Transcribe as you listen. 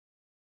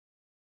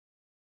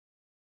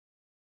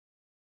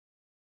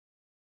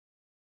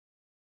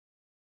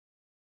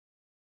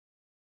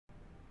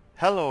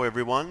Hello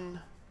everyone,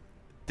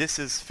 this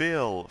is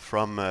Phil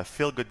from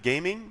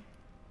PhilGoodGaming.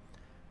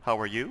 How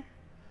are you?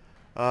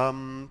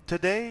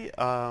 Today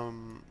I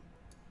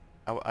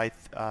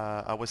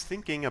was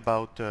thinking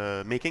about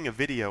making a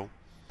video,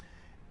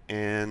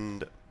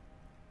 and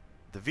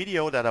the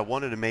video that I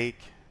wanted to make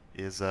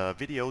is a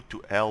video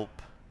to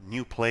help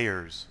new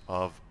players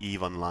of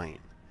EVE Online.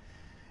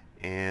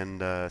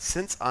 And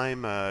since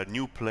I'm a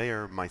new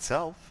player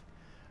myself,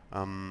 I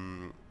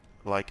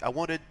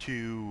wanted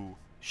to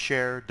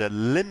share the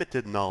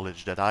limited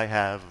knowledge that I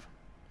have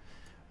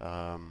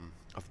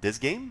of this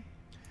game,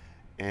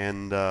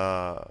 and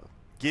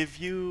give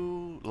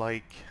you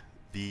like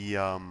the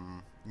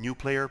new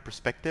player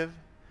perspective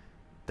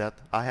that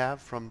I have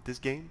from this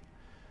game.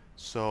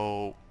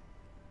 So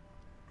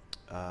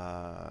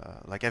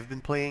I've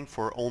been playing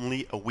for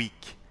only a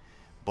week,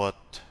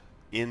 but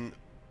in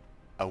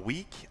a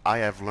week I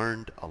have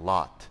learned a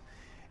lot.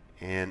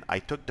 And I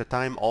took the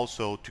time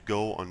also to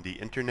go on the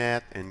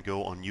internet and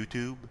go on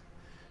YouTube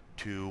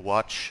to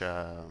watch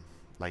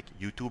like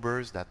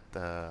YouTubers that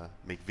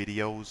make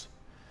videos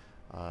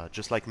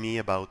just like me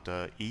about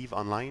EVE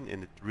Online,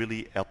 and it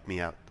really helped me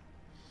out.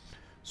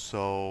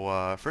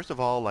 So first of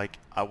all,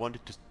 I wanted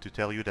to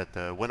tell you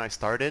that when I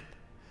started,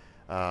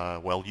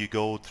 well, you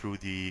go through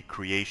the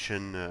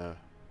creation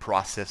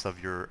process of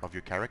your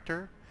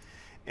character,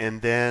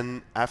 and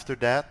then after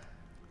that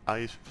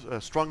I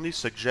strongly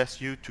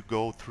suggest you to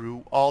go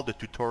through all the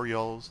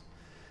tutorials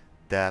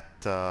that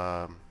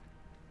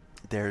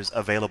there's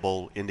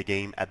available in the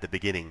game at the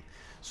beginning.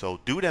 So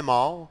do them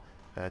all.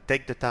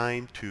 Take the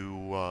time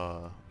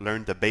to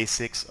learn the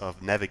basics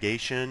of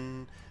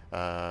navigation,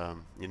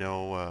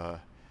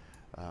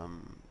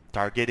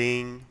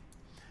 targeting,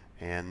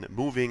 and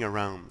moving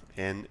around.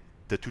 And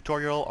the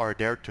tutorial are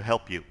there to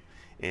help you.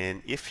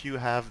 And if you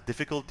have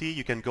difficulty,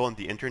 you can go on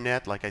the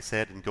internet, like I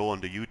said, and go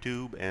on the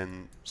YouTube,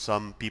 and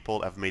some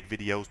people have made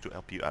videos to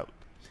help you out.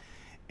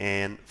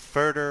 And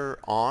further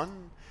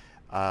on,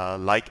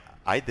 like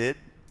I did,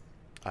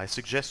 I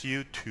suggest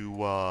you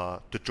to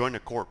join a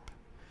corp.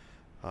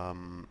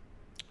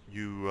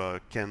 You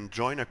can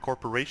join a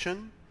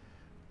corporation,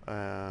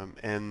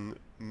 and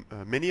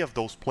many of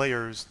those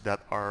players that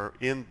are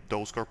in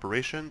those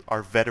corporations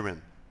are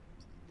veteran,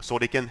 so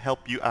they can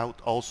help you out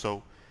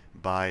also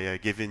by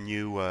giving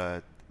you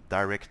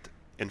direct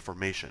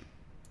information.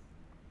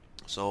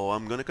 So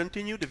I'm gonna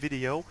continue the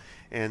video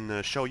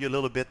and show you a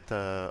little bit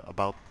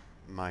about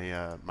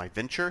my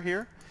venture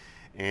here,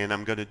 and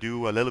I'm gonna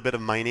do a little bit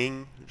of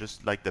mining,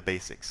 just like the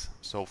basics.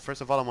 So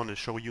first of all, I want to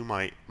show you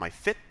my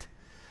fit.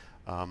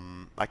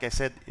 Like I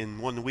said, in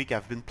 1 week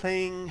I've been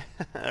playing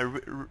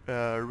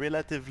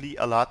relatively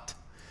a lot.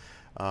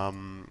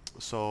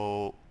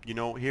 So you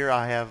know, here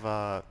I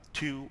have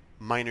two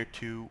miner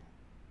 2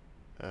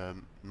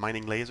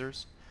 mining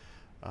lasers.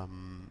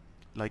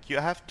 Like you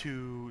have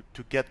to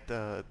get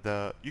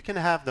you can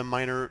have the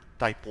miner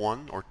type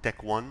 1 or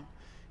tech 1.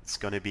 It's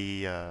gonna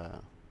be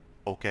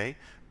okay,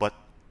 but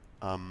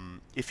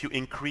if you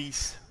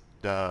increase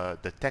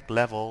the tech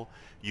level,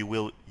 you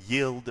will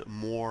yield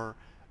more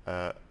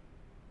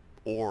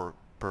ore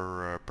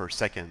per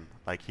second.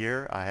 Like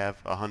here I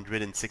have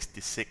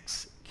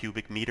 166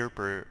 cubic meter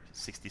per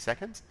 60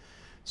 seconds.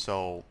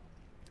 So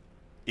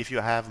if you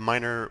have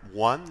miner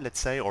 1, let's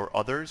say, or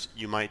others,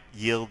 you might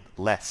yield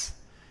less,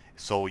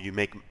 so you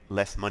make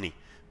less money.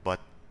 But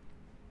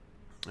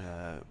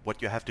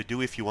what you have to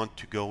do if you want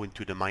to go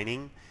into the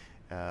mining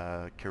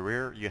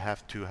career, you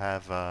have to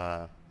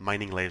have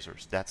mining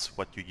lasers. That's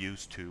what you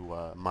use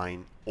to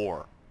mine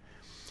ore.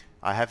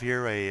 I have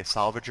here a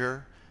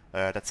salvager.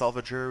 That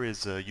salvager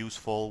is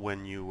useful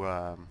when you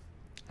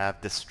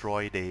have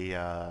destroyed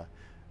a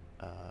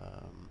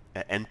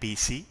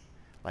NPC,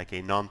 like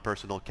a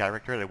non-personal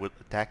character that will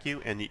attack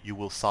you, and you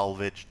will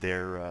salvage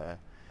their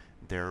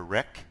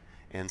wreck.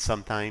 And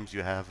sometimes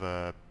you have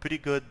pretty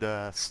good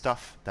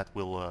stuff that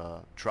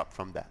will drop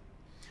from that.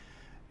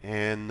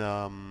 And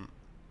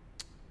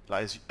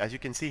as you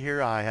can see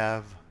here, I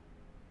have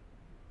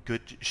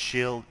good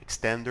shield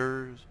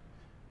extenders,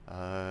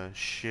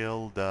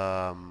 shield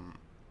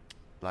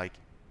like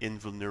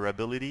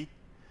invulnerability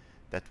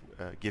that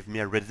give me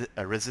a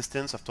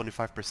resistance of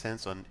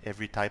 25% on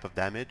every type of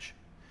damage.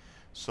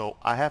 So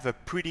I have a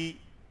pretty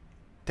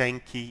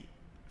tanky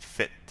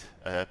fit,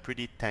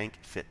 pretty tank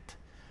fit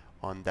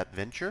on that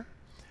venture.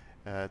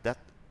 That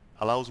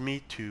allows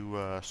me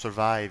to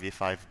survive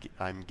if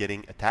I'm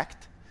getting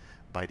attacked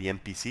by the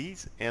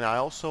NPCs. And I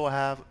also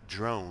have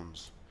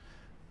drones,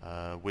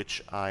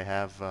 which I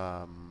have.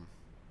 I'm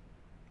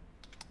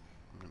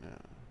gonna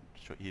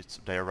show you, it's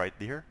there right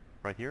here,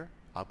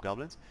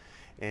 hobgoblins.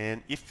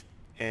 And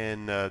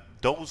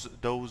those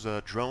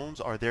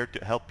drones are there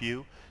to help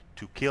you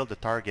to kill the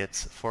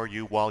targets for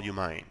you while you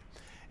mine.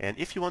 And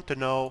if you want to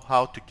know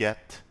how to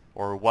get,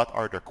 or what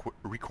are the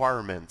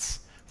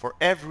requirements for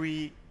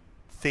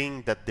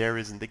everything that there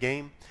is in the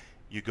game,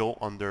 you go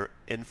under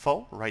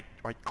info, right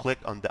click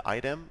on the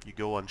item, you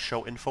go on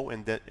show info,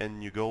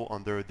 and you go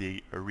under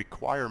the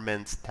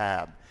requirements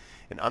tab,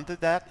 And under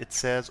that it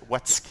says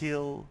what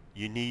skill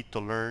you need to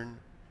learn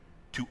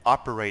to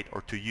operate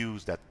or to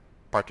use that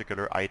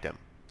particular item.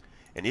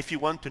 And if you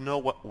want to know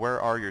where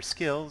are your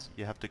skills,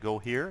 you have to go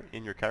here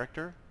in your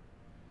character.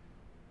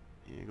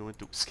 You go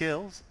into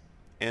skills,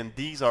 and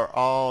these are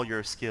all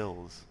your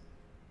skills.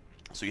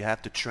 So you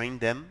have to train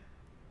them,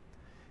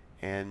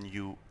 and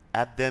you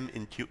add them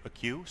into a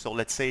queue. So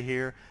let's say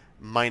here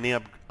mining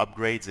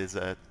upgrades is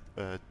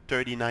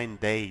 39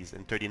 days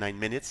and 39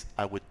 minutes.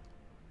 I would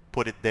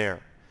put it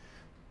there.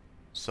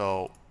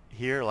 So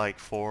here, like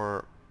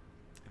for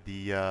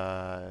the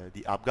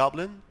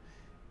Hobgoblin,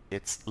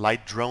 it's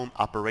light drone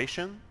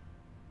operation,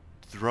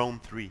 drone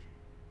 3.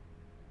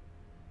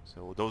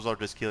 So those are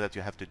the skills that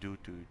you have to do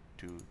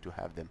to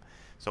have them.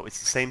 So it's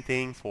the same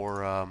thing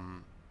for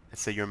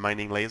let's say you're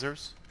mining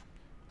lasers.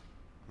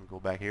 Go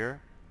back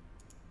here,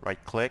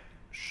 right click,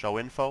 show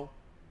info,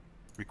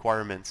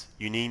 requirements.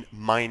 You need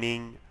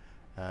mining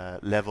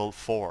level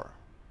 4.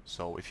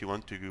 So if you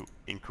want to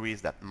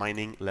increase that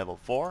mining level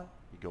 4,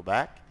 you go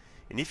back,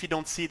 and if you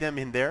don't see them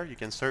in there, you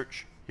can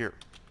search here,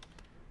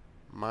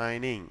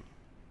 mining,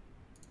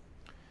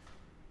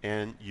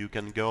 and you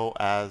can go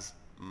as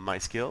my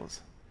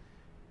skills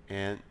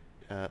and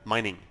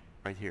mining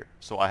right here.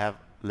 So I have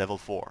level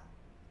 4,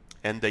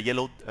 and the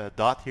yellow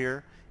dot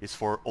here is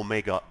for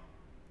Omega,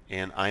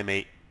 and I'm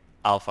a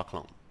alpha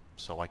clone,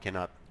 so I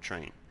cannot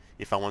train.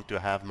 If I want to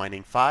have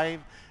mining 5,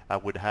 I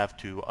would have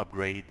to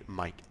upgrade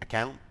my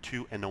account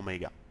to an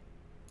Omega.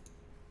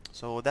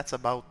 So that's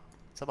about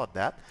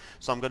that.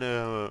 So I'm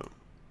gonna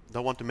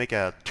don't want to make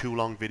a too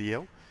long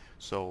video.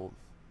 So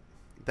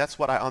that's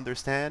what I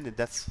understand, and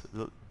that's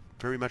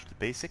very much the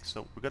basics.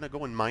 So we're gonna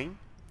go and mine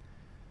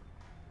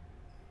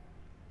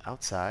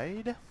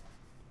outside.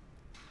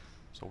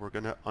 So we're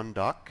gonna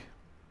undock,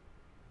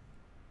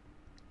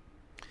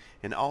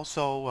 and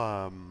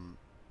also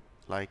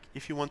like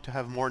if you want to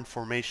have more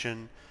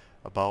information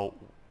about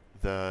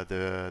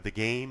the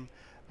game,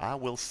 I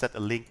will set a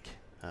link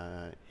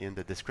in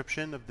the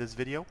description of this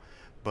video,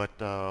 but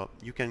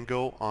you can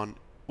go on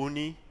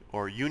Uni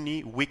or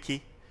Uni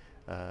Wiki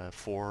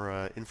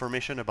for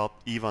information about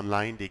EVE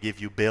Online. They give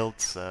you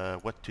builds,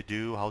 what to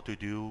do, how to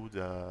do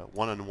the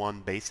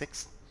one-on-one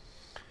basics.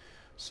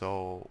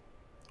 So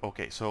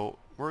okay, so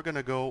we're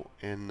gonna go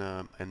and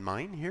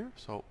mine here.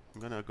 So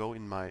I'm gonna go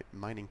in my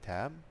mining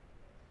tab,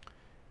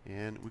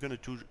 and we're gonna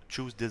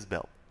choose this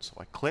belt. So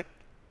I click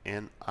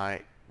and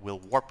I will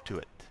warp to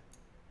it.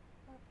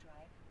 Warp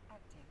drive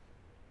active.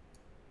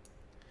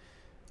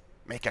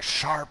 Make a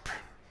sharp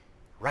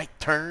right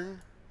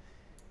turn,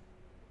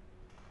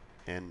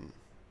 and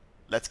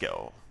let's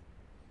go.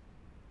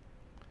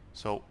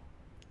 So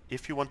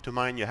if you want to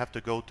mine, you have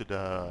to go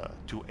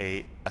to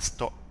a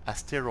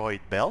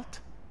asteroid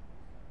belt,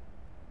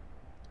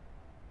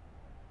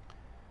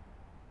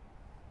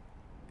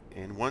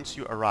 and once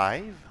you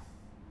arrive,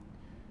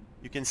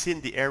 you can see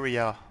in the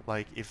area,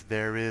 like if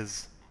there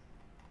is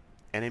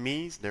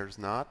enemies. There's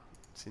not.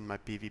 It's in my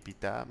PvP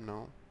tab.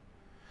 No.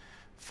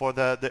 For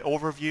the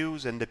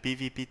overviews and the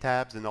PvP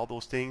tabs and all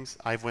those things,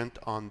 I went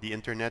on the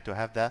internet to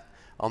have that.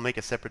 I'll make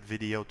a separate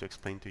video to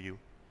explain to you.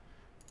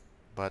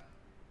 But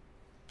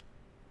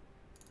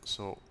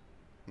so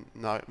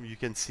now you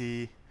can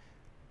see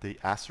the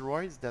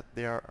asteroids that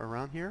they are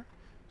around here.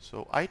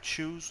 So I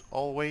choose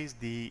always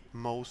the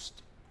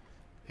most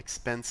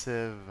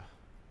expensive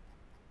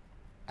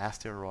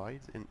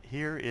asteroids, and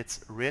here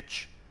it's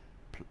rich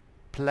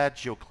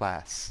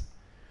plagioclase.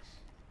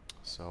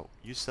 So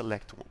you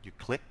select, you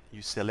click,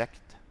 you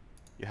select,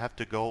 you have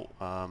to go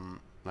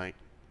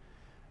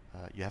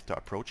you have to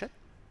approach it,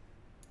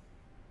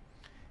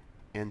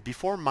 and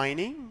before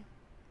mining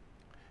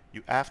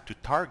you have to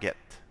target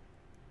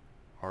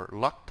or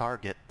lock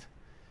target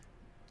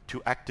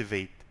to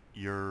activate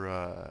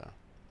your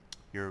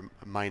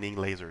mining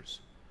lasers.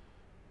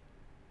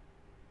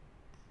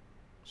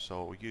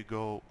 So you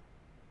go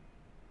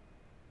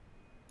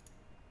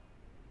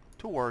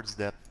towards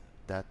that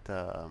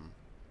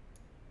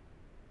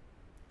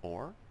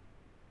ore.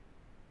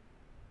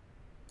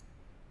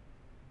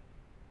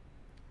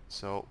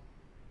 So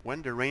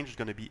when the range is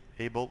going to be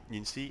able, you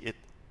can see it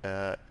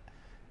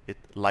it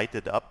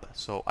lighted up,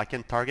 so I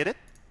can target it.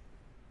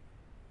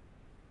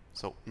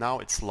 So now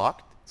it's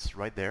locked, it's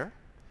right there,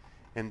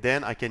 and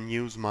then I can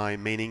use my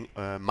mining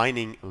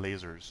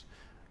lasers.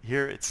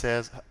 Here it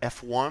says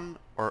F1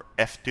 or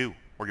F2,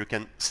 or you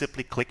can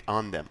simply click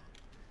on them.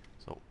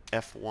 So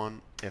F1,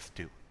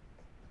 F2.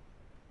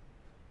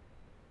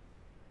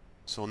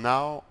 So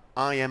now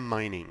I am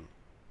mining.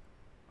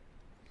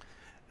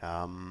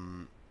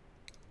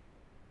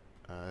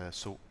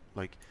 So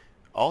like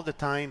all the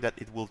time that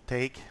it will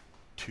take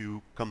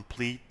to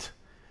complete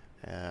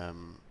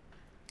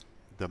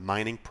the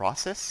mining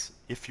process,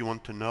 if you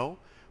want to know,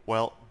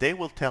 well, they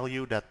will tell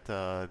you that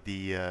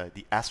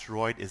the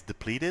asteroid is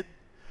depleted,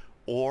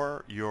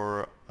 or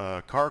your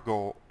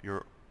cargo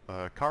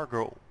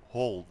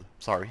hold,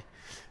 sorry,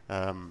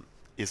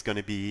 is going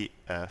to be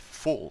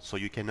full, so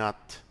you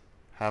cannot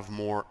have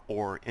more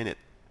ore in it.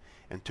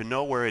 And to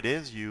know where it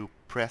is, you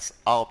press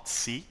Alt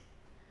C,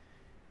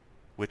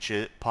 which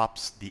it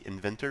pops the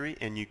inventory,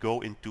 and you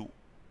go into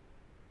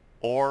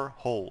ore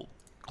hole.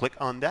 Click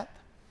on that.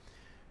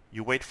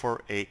 You wait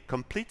for a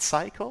complete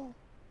cycle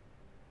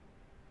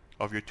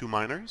of your 2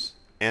 miners,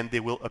 and they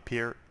will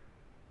appear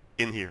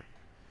in here.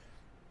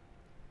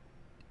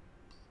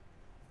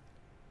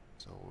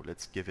 So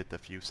let's give it a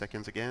few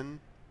seconds again.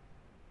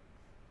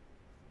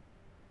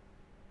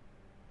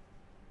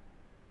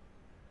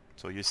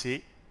 So you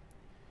see,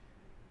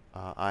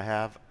 I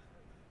have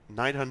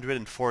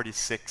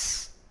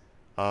 946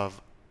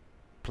 of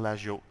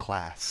Plagio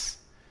class.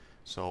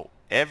 So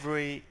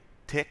every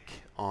tick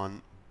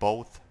on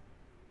both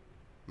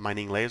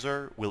mining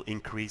laser will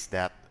increase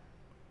that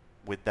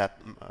with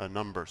that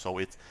number. So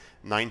it's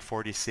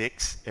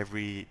 946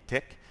 every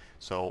tick,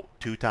 so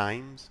 2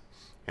 times,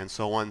 and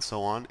so on and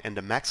so on. And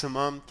the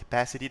maximum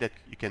capacity that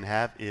you can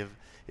have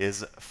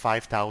is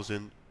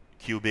 5,000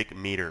 cubic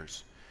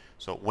meters.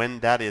 So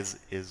when that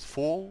is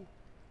full,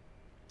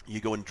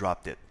 you go and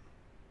drop it.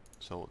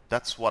 So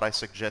that's what I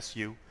suggest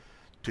you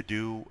to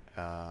do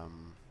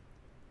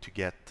to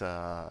get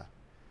the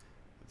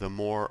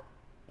more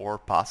ore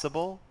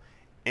possible,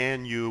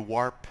 and you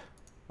warp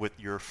with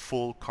your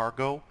full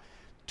cargo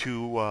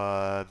to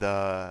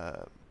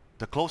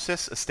the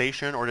closest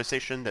station, or the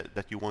station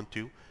that you want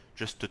to,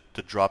 just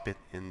to drop it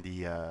in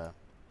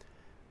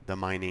the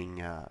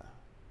mining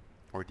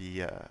or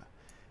the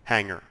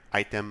hangar,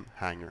 item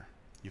hangar.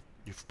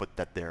 You've put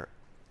that there,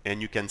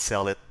 and you can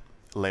sell it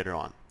later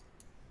on.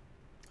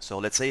 So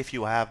let's say if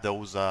you have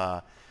those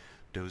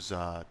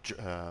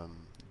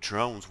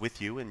drones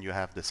with you and you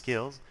have the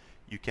skills,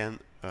 you can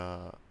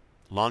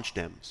launch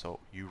them. So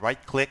you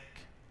right click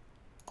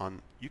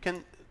on, you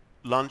can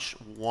launch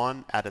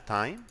one at a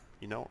time,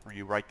 you know, or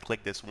you right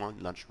click this one,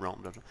 launch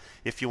drone.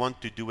 If you want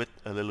to do it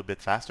a little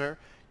bit faster,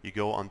 you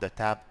go on the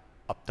tab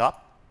up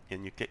top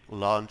and you click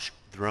launch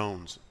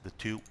drones, the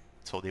 2,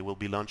 so they will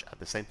be launched at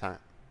the same time.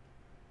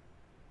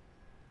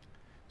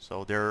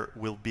 So there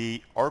will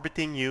be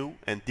orbiting you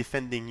and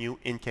defending you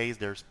in case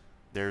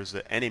there's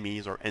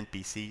enemies or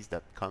NPCs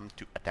that come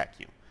to attack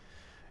you.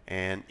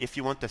 And if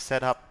you want to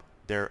set up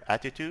their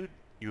attitude,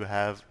 you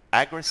have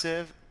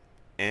aggressive,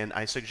 and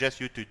I suggest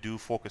you to do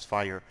focus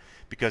fire,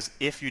 because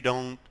if you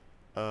don't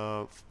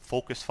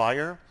focus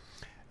fire,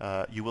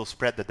 you will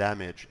spread the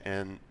damage,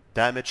 and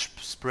damage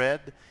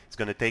spread is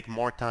going to take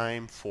more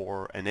time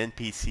for an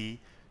NPC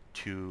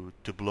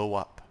to blow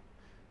up.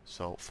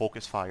 So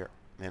focus fire,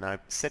 and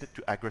I've set it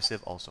to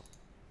aggressive also.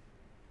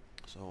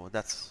 So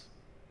that's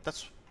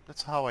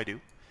how I do.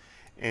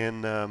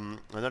 And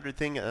another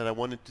thing that I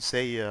wanted to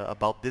say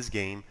about this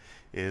game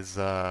is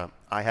I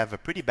have a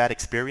pretty bad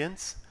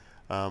experience.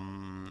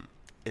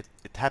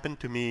 It happened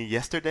to me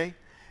yesterday,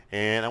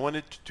 and I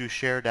wanted to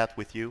share that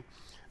with you.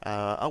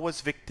 I was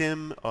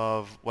victim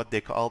of what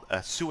they called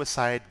a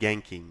suicide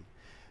ganking.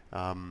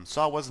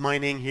 So I was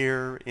mining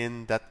here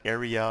in that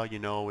area, you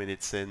know, and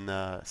it's in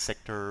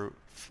sector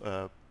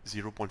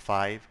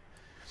 0.5,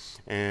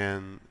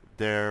 and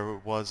there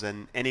was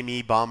an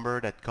enemy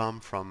bomber that come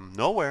from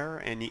nowhere,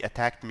 and he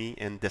attacked me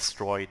and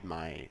destroyed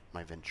my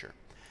venture.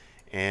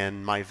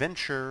 And my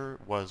venture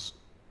was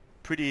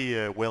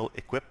pretty well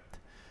equipped,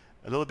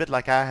 a little bit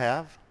like I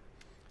have,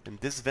 and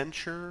this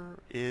venture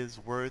is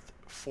worth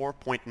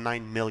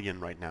 4.9 million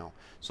right now.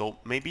 So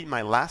maybe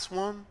my last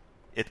one,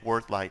 it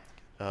worth like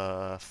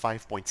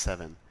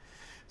 5.7.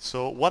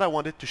 So what I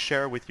wanted to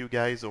share with you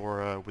guys,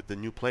 or with the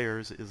new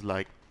players, is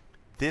like,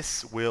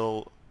 this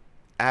will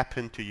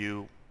happen to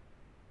you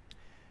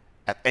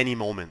at any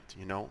moment,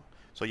 you know.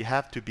 So you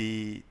have to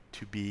be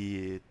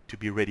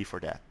ready for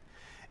that.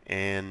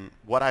 And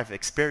what I've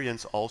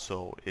experienced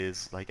also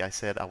is, like I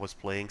said, I was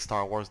playing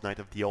Star Wars Knights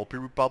of the Old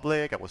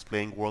Republic, I was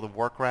playing World of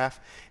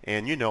Warcraft,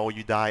 and you know,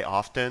 you die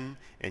often,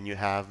 and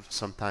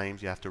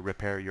sometimes you have to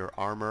repair your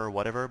armor or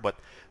whatever, but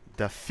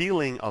the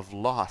feeling of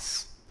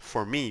loss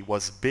for me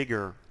was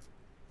bigger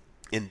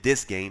in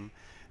this game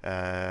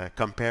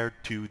compared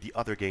to the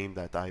other game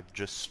that I've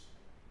just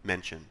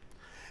mentioned.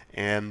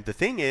 And the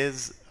thing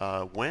is,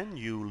 when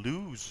you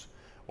lose,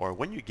 or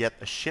when you get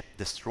a ship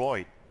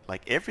destroyed,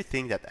 like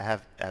everything that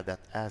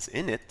has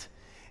in it,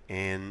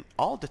 and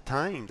all the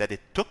time that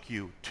it took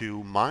you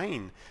to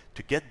mine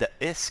to get the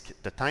ISK,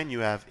 the time you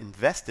have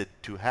invested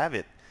to have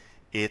it,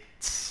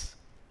 it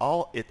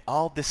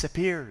all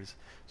disappears.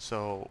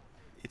 So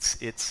it's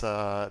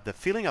the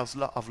feeling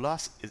of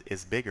loss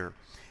is bigger.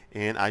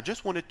 And I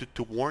just wanted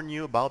to warn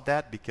you about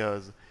that,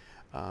 because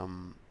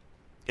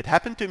it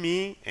happened to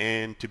me,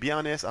 and to be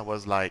honest, I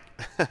was like,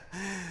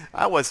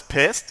 I was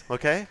pissed,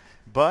 okay?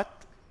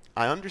 But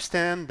I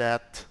understand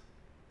that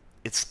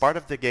it's part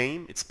of the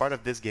game, it's part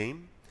of this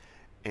game,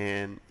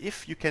 and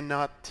if you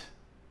cannot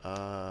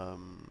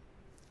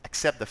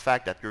accept the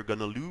fact that you're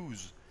gonna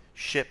lose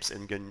ships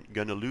and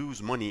gonna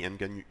lose money,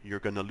 and you're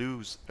gonna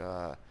lose,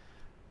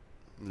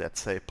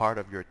 let's say, part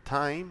of your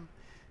time,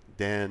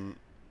 then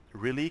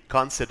really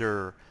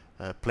consider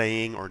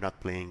playing or not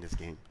playing this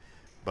game.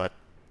 But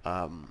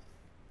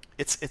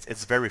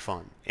it's very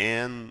fun,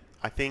 and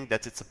I think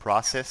that it's a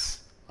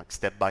process, like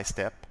step by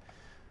step.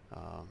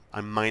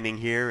 I'm mining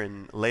here,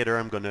 and later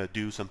I'm gonna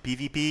do some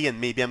PvP, and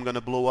maybe I'm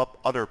gonna blow up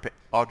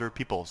other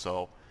people.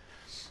 So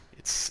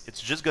it's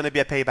just gonna be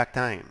a payback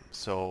time.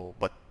 So,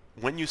 but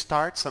when you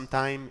start,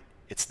 sometime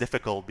it's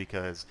difficult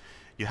because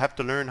you have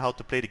to learn how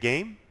to play the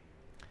game,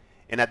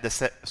 and at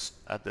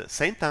the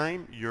same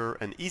time you're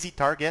an easy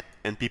target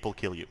and people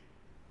kill you.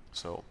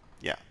 So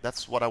yeah,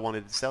 that's what I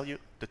wanted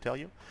to tell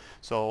you.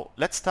 So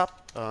let's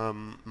stop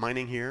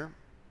mining here.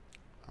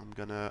 I'm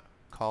gonna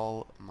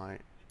call my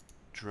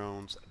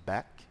drones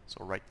back.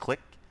 So right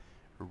click,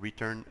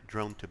 return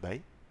drone to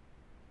bay.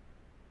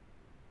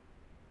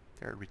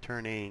 They're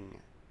returning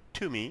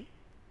to me.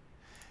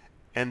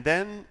 And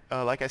then,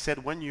 like I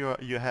said, when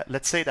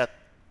let's say that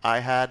I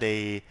had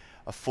a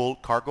full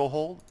cargo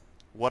hold,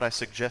 what I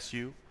suggest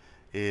you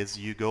is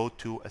you go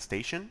to a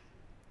station,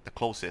 the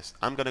closest.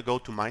 I'm gonna go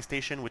to my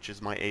station, which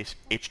is my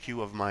HQ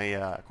of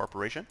my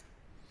corporation.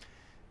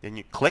 Then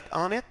you click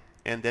on it,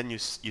 and then you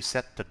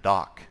set to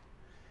dock.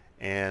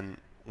 And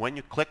when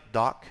you click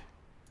dock,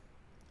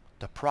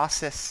 the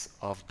process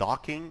of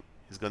docking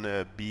is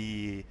gonna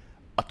be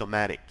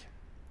automatic.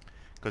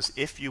 Because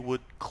if you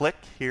would click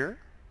here,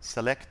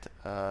 select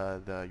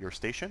your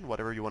station,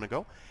 whatever you want to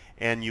go,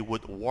 and you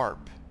would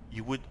warp,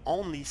 you would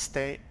only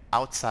stay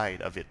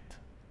outside of it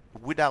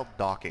without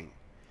docking.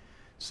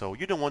 So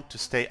you don't want to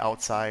stay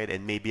outside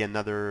and maybe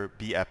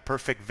be a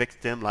perfect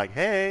victim, like,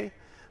 hey,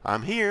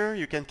 I'm here,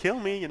 you can kill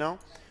me, you know.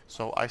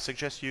 So I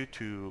suggest you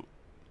to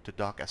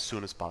dock as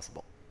soon as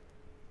possible.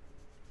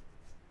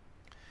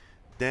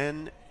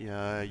 Then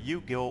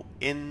you go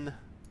in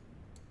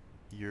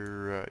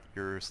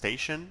your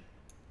station,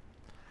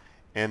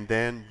 and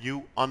then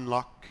you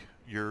unlock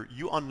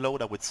you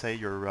unload, I would say,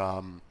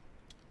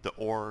 the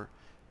ore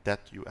that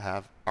you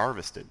have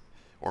harvested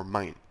or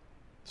mined.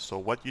 So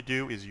what you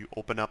do is you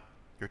open up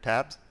your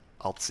tabs,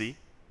 Alt C,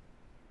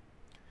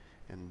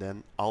 and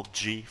then Alt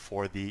G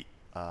for the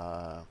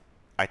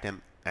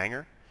item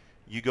hanger.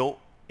 You go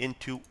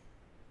into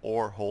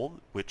ore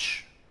hold,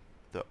 which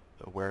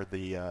where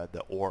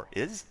the ore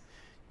is.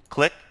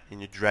 Click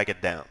and you drag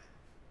it down.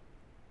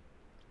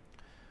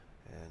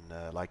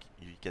 And like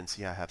you can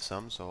see, I have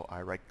some, so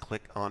I right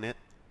click on it,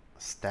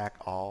 stack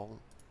all,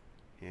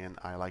 and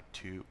I like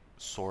to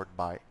sort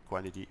by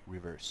quantity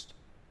reversed,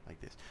 like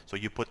this. So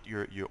you put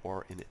your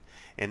ore in it,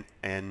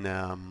 and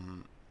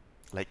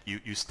like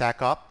you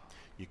stack up,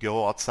 you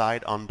go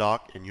outside,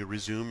 undock, and you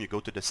resume. You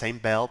go to the same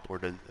belt or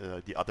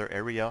the other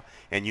area,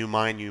 and you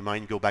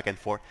mine, go back and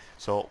forth.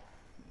 So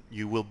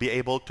you will be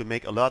able to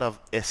make a lot of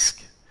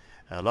ISK,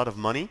 a lot of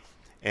money,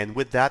 and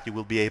with that you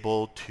will be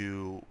able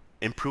to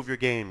improve your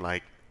game,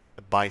 like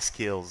buy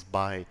skills,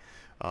 buy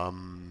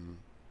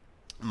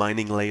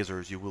mining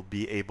lasers. You will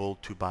be able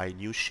to buy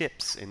new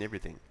ships and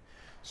everything.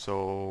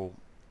 So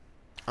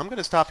I'm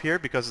gonna stop here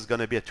because it's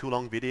gonna be a too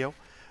long video.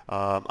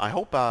 I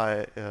hope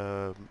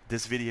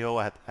this video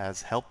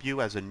has helped you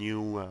as a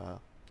new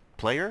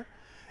player,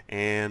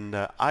 and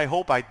I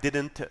hope I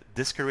didn't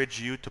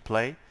discourage you to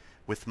play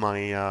with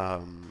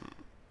my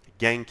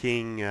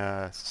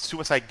ganking,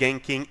 suicide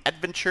ganking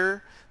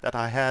adventure that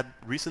I had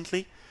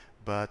recently.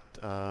 But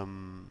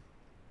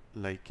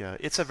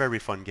it's a very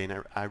fun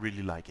game. I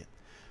really like it.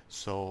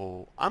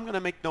 So I'm gonna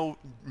make no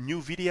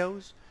new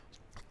videos.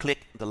 Click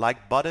the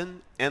like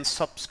button and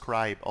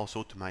subscribe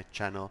also to my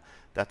channel.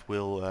 That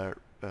will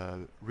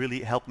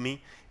really help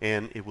me,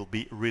 and it will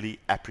be really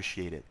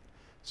appreciated.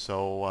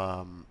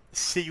 So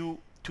see you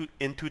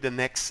into the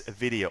next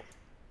video.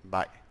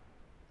 Bye.